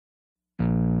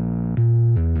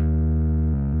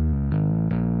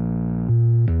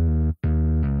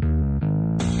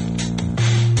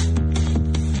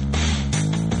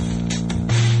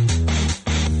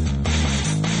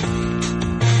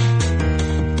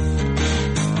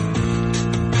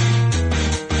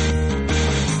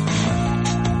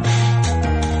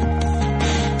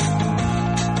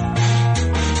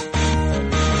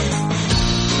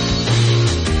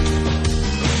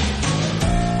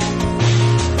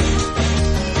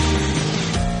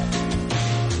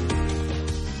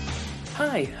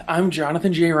I'm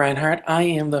Jonathan J. Reinhardt. I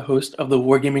am the host of the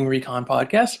Wargaming Recon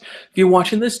podcast. If you're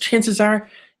watching this, chances are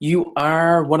you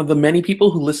are one of the many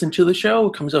people who listen to the show.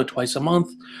 It comes out twice a month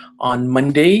on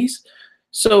Mondays.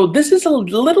 So this is a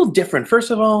little different.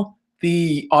 First of all,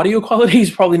 the audio quality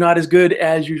is probably not as good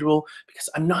as usual because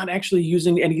I'm not actually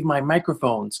using any of my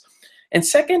microphones. And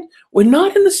second, we're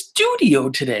not in the studio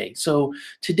today. So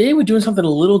today we're doing something a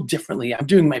little differently. I'm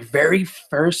doing my very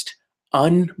first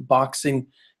unboxing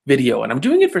video, and I'm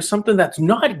doing it for something that's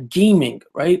not gaming,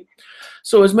 right?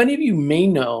 So as many of you may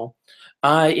know,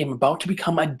 I am about to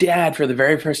become a dad for the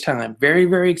very first time. Very,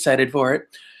 very excited for it.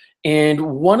 And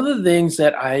one of the things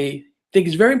that I think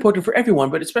is very important for everyone,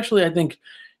 but especially I think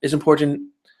is important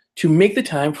to make the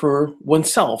time for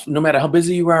oneself. No matter how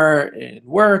busy you are in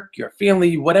work, your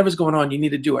family, whatever's going on, you need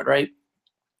to do it, right?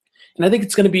 And I think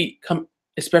it's going to become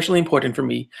especially important for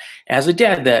me as a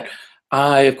dad that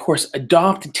I, of course,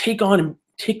 adopt and take on and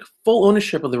take full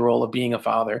ownership of the role of being a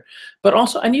father, but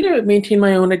also I need to maintain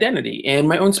my own identity and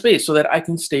my own space so that I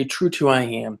can stay true to who I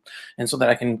am and so that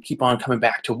I can keep on coming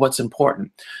back to what's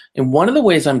important. And one of the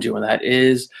ways I'm doing that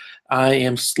is I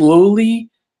am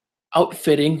slowly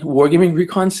outfitting Wargaming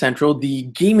Recon Central, the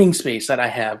gaming space that I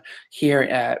have here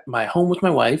at my home with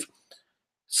my wife.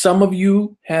 Some of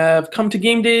you have come to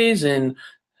game days, and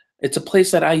it's a place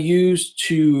that I use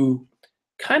to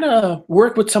kind of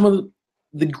work with some of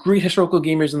the great historical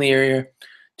gamers in the area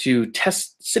to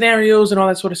test scenarios and all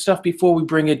that sort of stuff before we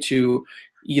bring it to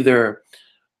either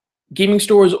gaming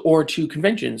stores or to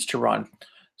conventions to run.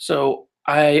 So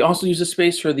I also use this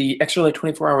space for the Extra Life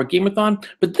 24-hour Game-a-thon,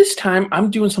 but this time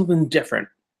I'm doing something different.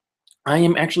 I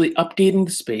am actually updating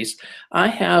the space. I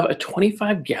have a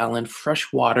 25-gallon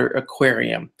freshwater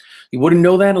aquarium. You wouldn't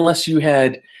know that unless you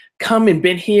had come and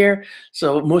been here,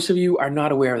 so most of you are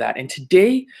not aware of that. And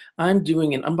today I'm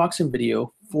doing an unboxing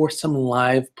video for some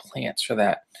live plants for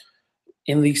that.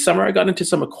 In the summer, I got into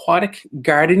some aquatic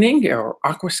gardening, or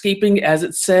aquascaping as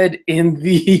it said in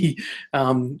the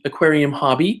aquarium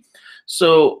hobby.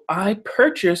 So I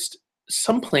purchased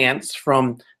some plants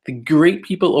from the great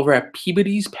people over at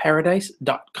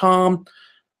peabodysparadise.com.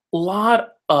 A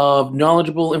lot of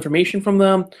knowledgeable information from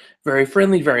them, very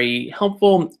friendly, very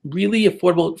helpful, really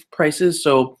affordable prices.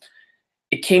 So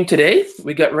it came today.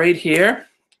 We got right here,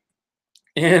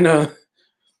 and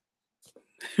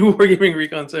we're giving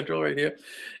Recon Central right here.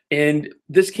 And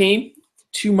this came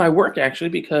to my work actually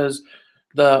because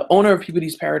the owner of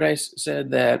Peabody's Paradise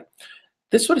said that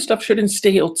this sort of stuff shouldn't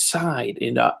stay outside.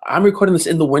 And I'm recording this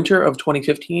in the winter of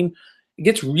 2015. It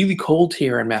gets really cold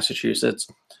here in Massachusetts,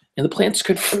 and the plants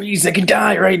could freeze, they could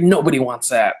die, right? Nobody wants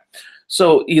that.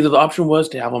 So either the option was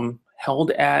to have them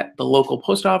held at the local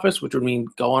post office, which would mean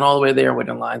going all the way there,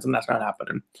 waiting in lines, and that's not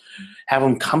happening. Have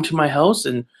them come to my house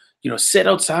and, sit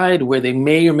outside where they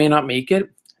may or may not make it.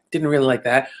 Didn't really like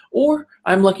that. Or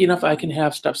I'm lucky enough I can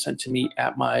have stuff sent to me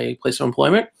at my place of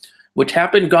employment, which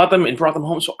happened, got them, and brought them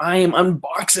home. So I am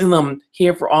unboxing them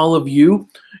here for all of you,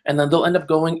 and then they'll end up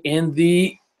going in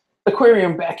the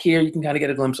aquarium back here. You can kind of get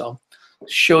a glimpse. I'll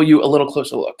show you a little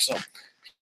closer look. So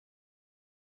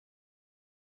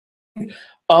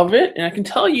of it, and I can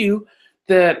tell you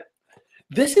that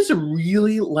this is a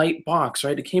really light box,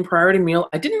 right? It came priority mail.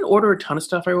 I didn't order a ton of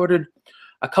stuff. I ordered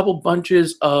a couple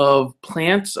bunches of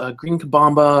plants, green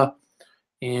kabamba,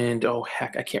 and oh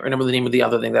heck, I can't remember the name of the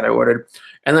other thing that I ordered.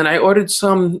 And then I ordered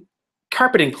some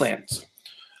carpeting plants,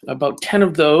 about 10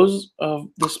 of those of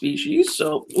the species.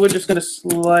 So we're just gonna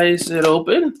slice it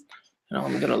open. Now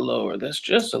I'm gonna lower this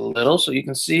just a little so you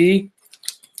can see.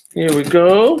 Here we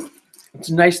go. It's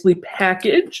nicely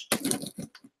packaged.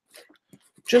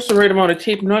 Just the right amount of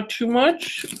tape, not too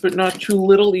much, but not too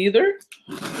little either.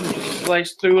 Just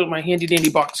slice through with my handy dandy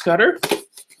box cutter.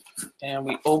 And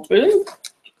we open.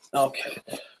 Okay.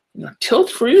 Now tilt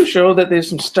for you to show that there's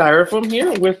some styrofoam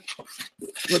here with,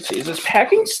 let's see, is this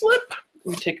packing slip?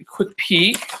 Let me take a quick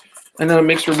peek. I know it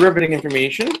makes for riveting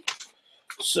information.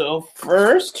 So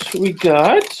first we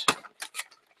got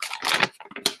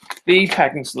the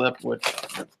packing slip,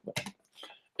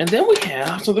 and then we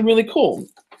have something really cool.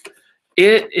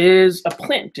 It is a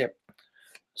plant dip.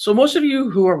 So most of you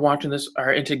who are watching this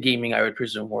are into gaming, I would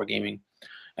presume, wargaming,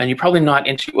 and you're probably not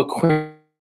into aquarium.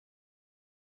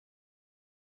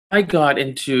 I got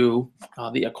into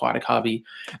the aquatic hobby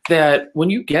that when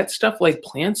you get stuff like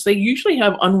plants, they usually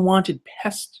have unwanted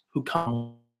pests who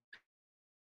come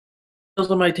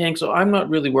in my tank, so I'm not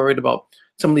really worried about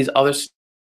some of these other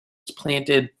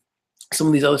planted. Some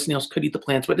of these other snails could eat the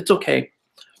plants, but it's okay.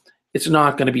 It's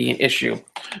not going to be an issue.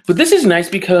 But this is nice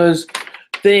because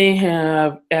they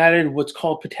have added what's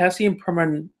called potassium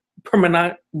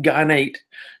permanganate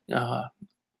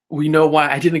we know why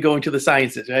I didn't go into the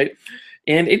sciences, right?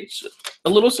 And it's a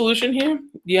little solution here.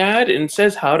 You add and it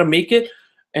says how to make it.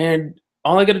 And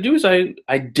all I got to do is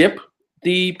I dip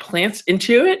the plants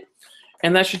into it,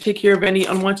 and that should take care of any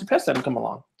unwanted pests that come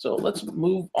along. So let's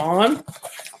move on,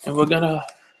 and we're going to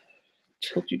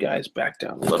tilt you guys back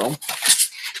down a little.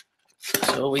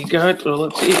 So we got,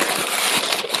 let's see,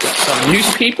 some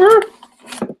newspaper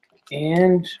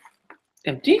and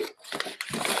empty.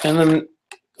 And then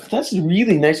that's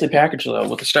really nicely packaged though,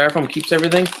 with the styrofoam keeps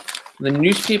everything. The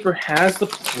newspaper has the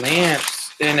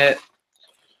plants in it.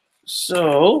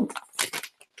 So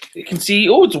you can see,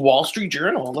 oh, it's a Wall Street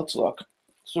Journal. Let's look.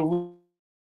 So,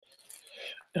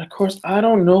 and of course, I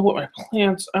don't know what my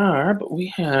plants are, but we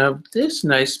have this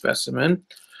nice specimen.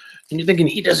 And you're thinking,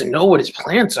 he doesn't know what his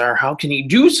plants are. How can he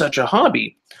do such a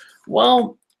hobby?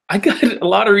 Well, I got a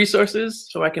lot of resources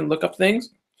so I can look up things.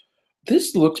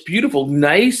 This looks beautiful,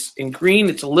 nice and green.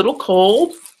 It's a little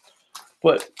cold,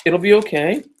 but it'll be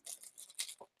okay.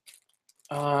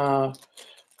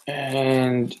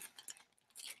 And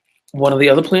one of the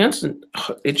other plants, and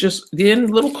it just, again, a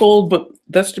little cold, but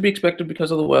that's to be expected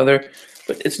because of the weather.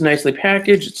 But it's nicely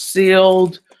packaged, it's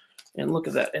sealed, and look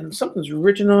at that. And something's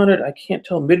written on it. I can't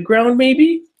tell, mid-ground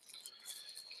maybe?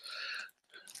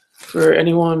 For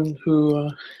anyone who,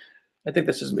 I think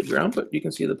this is mid-ground, but you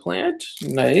can see the plant,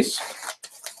 nice.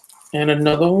 And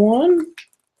another one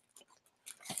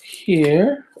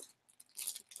here.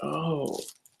 Oh,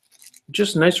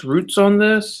 just nice roots on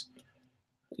this.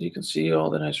 You can see all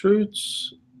the nice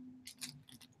roots.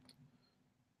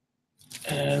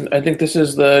 And I think this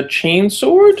is the chain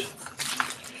sword.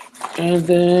 And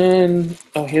then,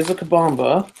 oh, here's a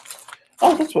kabamba.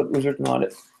 Oh, that's what was written on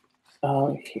it.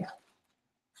 Here.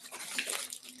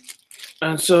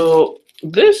 And so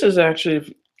this is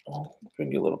actually, oh,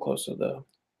 bring you a little closer though.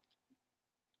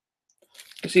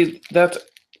 You see, that's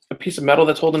a piece of metal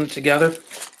that's holding it together.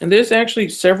 And there's actually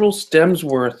several stems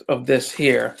worth of this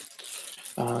here.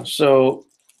 So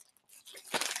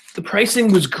the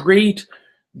pricing was great.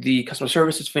 The customer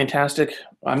service is fantastic.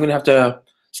 I'm going to have to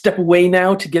step away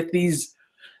now to get these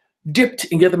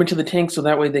dipped and get them into the tank so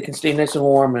that way they can stay nice and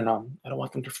warm. And I don't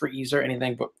want them to freeze or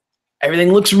anything, but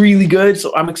everything looks really good,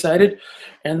 so I'm excited.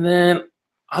 And then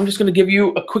I'm just going to give you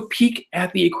a quick peek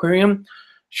at the aquarium.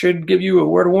 Should give you a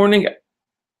word of warning.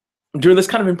 I'm doing this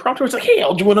kind of impromptu. It's like, hey,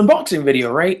 I'll do an unboxing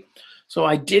video, right? So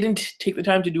I didn't take the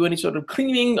time to do any sort of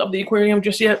cleaning of the aquarium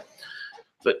just yet.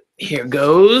 But here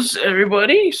goes,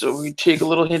 everybody. So we take a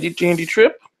little handy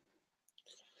trip.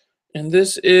 And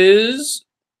this is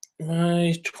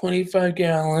my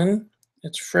 25-gallon.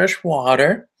 It's fresh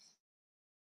water.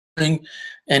 An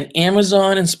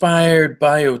Amazon-inspired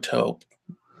biotope.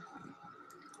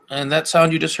 And that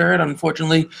sound you just heard,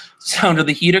 unfortunately, sound of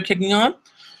the heater kicking on.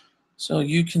 So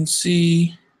you can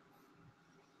see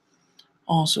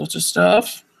all sorts of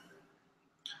stuff.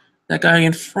 That guy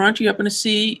in front you happen to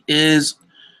see is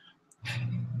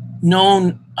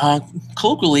known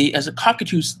colloquially as a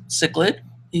cockatoo cichlid.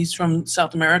 He's from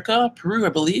South America, Peru, I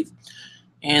believe.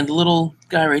 And the little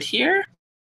guy right here,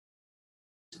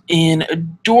 an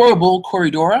adorable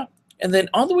Corridora. And then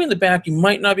all the way in the back, you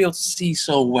might not be able to see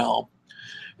so well,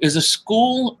 is a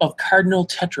school of cardinal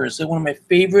tetras. They're one of my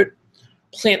favorite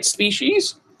plant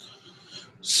species.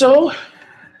 So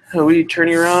we turn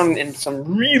you around in some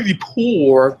really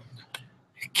poor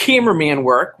cameraman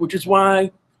work, which is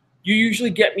why you usually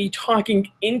get me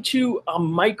talking into a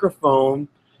microphone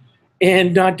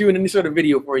and not doing any sort of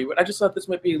video for you. But I just thought this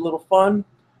might be a little fun,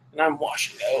 and I'm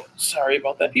washing out. Sorry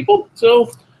about that, people.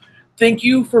 So thank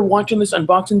you for watching this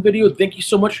unboxing video. Thank you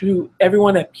so much to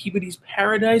everyone at Peabody's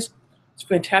Paradise. It's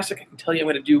fantastic. I can tell you I'm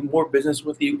going to do more business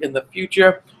with you in the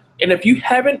future. And if you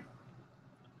haven't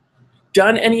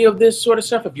done any of this sort of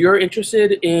stuff, if you're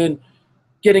interested in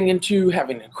getting into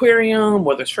having an aquarium,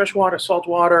 whether it's freshwater,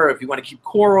 saltwater, if you want to keep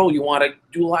coral, you want to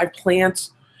do live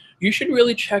plants, you should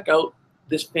really check out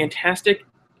this fantastic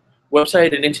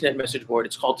website and internet message board.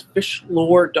 It's called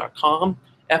fishlore.com,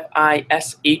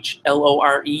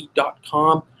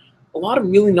 FISHLORE.com. A lot of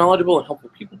really knowledgeable and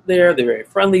helpful people there. They're very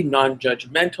friendly,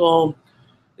 non-judgmental.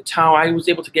 It's how I was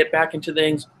able to get back into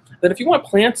things. Then if you want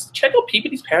plants, check out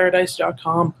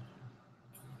peabodysparadise.com.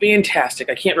 Fantastic.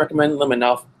 I can't recommend them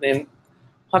enough. And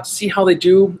I'll have to see how they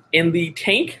do in the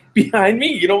tank behind me,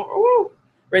 you know,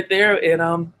 right there.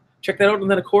 And check that out. And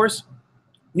then, of course,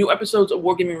 new episodes of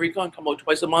Wargaming Recon come out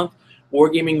twice a month.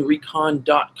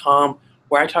 WargamingRecon.com,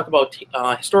 where I talk about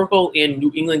historical and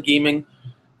New England gaming,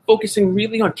 focusing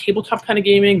really on tabletop kind of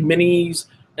gaming, minis,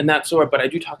 and that sort. But I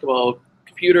do talk about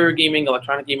computer gaming,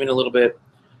 electronic gaming a little bit,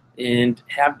 and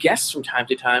have guests from time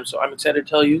to time. So I'm excited to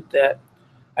tell you that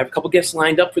I have a couple guests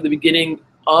lined up for the beginning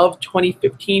of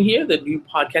 2015 here, the new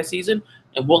podcast season,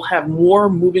 and we'll have more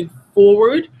moving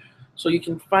forward. So you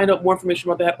can find out more information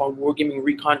about that on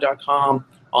wargamingrecon.com,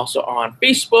 also on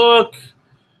Facebook.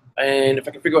 And if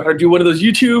I can figure out how to do one of those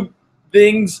YouTube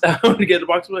things, I'm going to get the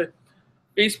box away.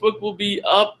 Facebook will be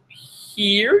up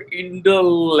here in the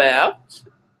left,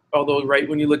 although right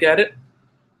when you look at it.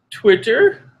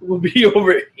 Twitter will be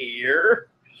over here.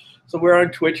 So we're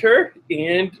on Twitter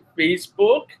and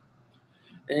Facebook,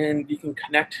 and you can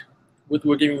connect with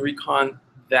Wargaming Recon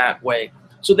that way.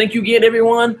 So thank you again,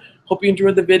 everyone. Hope you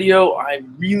enjoyed the video. I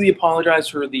really apologize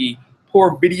for the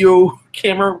poor video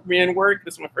cameraman work.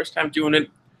 This is my first time doing it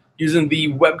using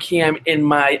the webcam in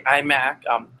my iMac,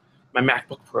 my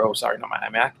MacBook Pro. Sorry, not my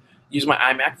iMac. Use my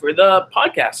iMac for the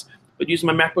podcast, but use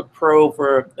my MacBook Pro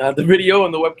for the video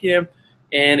and the webcam,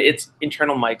 and it's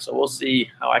internal mic. So we'll see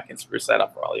how I can spruce that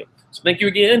up for all of you. So thank you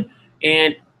again,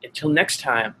 and until next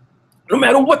time, no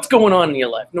matter what's going on in your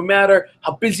life, no matter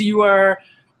how busy you are,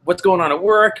 what's going on at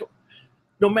work,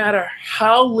 no matter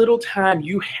how little time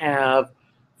you have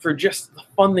for just the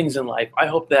fun things in life, I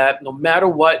hope that no matter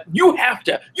what, you have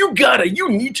to, you gotta, you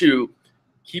need to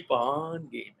keep on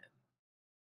gaming.